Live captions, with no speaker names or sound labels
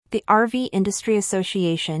The RV Industry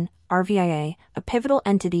Association, RVIA, a pivotal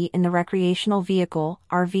entity in the recreational vehicle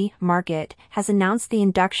 (RV) market, has announced the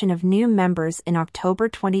induction of new members in October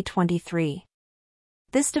 2023.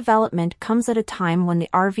 This development comes at a time when the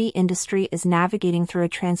RV industry is navigating through a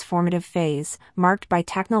transformative phase, marked by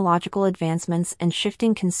technological advancements and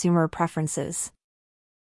shifting consumer preferences.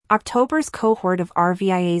 October's cohort of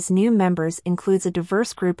RVIA's new members includes a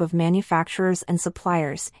diverse group of manufacturers and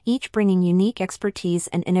suppliers, each bringing unique expertise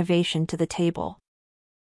and innovation to the table.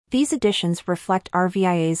 These additions reflect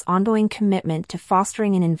RVIA's ongoing commitment to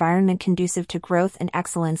fostering an environment conducive to growth and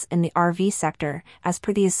excellence in the RV sector, as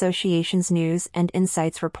per the association's News and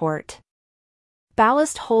Insights report.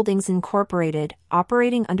 Ballast Holdings Incorporated,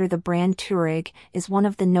 operating under the brand Touareg, is one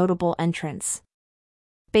of the notable entrants.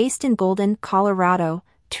 Based in Golden, Colorado,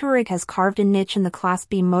 Touareg has carved a niche in the Class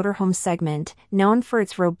B motorhome segment, known for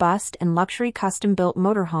its robust and luxury custom-built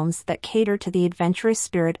motorhomes that cater to the adventurous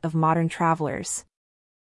spirit of modern travelers.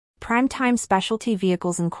 Primetime Specialty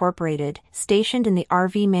Vehicles Incorporated, stationed in the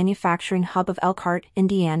RV manufacturing hub of Elkhart,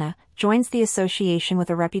 Indiana, joins the association with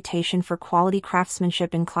a reputation for quality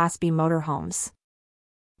craftsmanship in Class B motorhomes.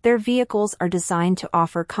 Their vehicles are designed to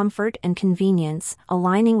offer comfort and convenience,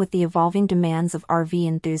 aligning with the evolving demands of RV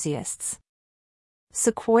enthusiasts.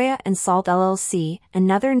 Sequoia & Salt LLC,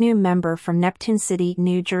 another new member from Neptune City,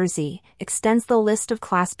 New Jersey, extends the list of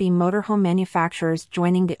Class B motorhome manufacturers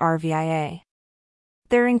joining the RVIA.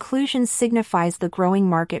 Their inclusion signifies the growing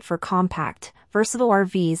market for compact, versatile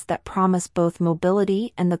RVs that promise both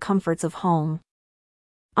mobility and the comforts of home.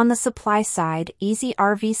 On the supply side, Easy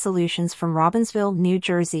RV Solutions from Robbinsville, New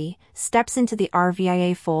Jersey, steps into the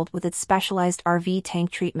RVIA fold with its specialized RV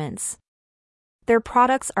tank treatments. Their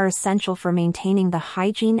products are essential for maintaining the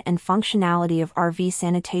hygiene and functionality of RV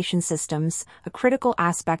sanitation systems, a critical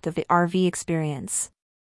aspect of the RV experience.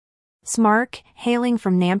 Smark, hailing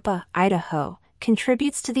from Nampa, Idaho,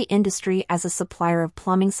 contributes to the industry as a supplier of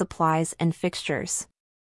plumbing supplies and fixtures.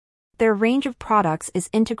 Their range of products is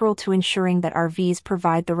integral to ensuring that RVs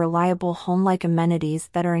provide the reliable home-like amenities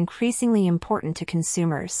that are increasingly important to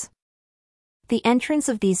consumers. The entrance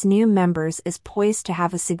of these new members is poised to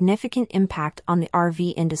have a significant impact on the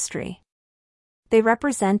RV industry. They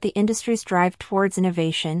represent the industry's drive towards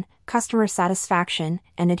innovation, customer satisfaction,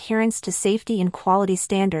 and adherence to safety and quality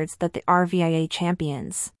standards that the RVIA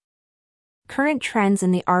champions. Current trends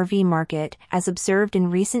in the RV market, as observed in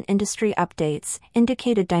recent industry updates,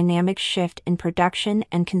 indicate a dynamic shift in production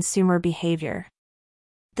and consumer behavior.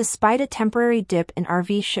 Despite a temporary dip in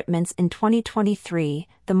RV shipments in 2023,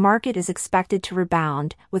 the market is expected to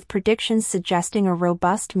rebound, with predictions suggesting a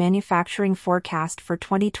robust manufacturing forecast for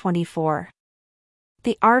 2024.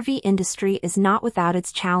 The RV industry is not without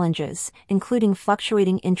its challenges, including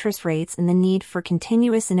fluctuating interest rates and the need for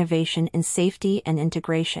continuous innovation in safety and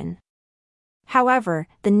integration. However,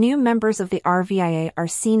 the new members of the RVIA are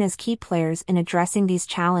seen as key players in addressing these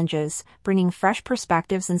challenges, bringing fresh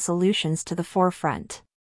perspectives and solutions to the forefront.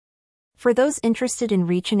 For those interested in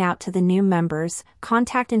reaching out to the new members,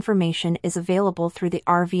 contact information is available through the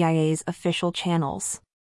RVIA's official channels.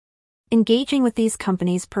 Engaging with these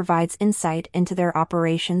companies provides insight into their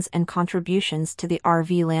operations and contributions to the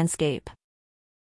RV landscape.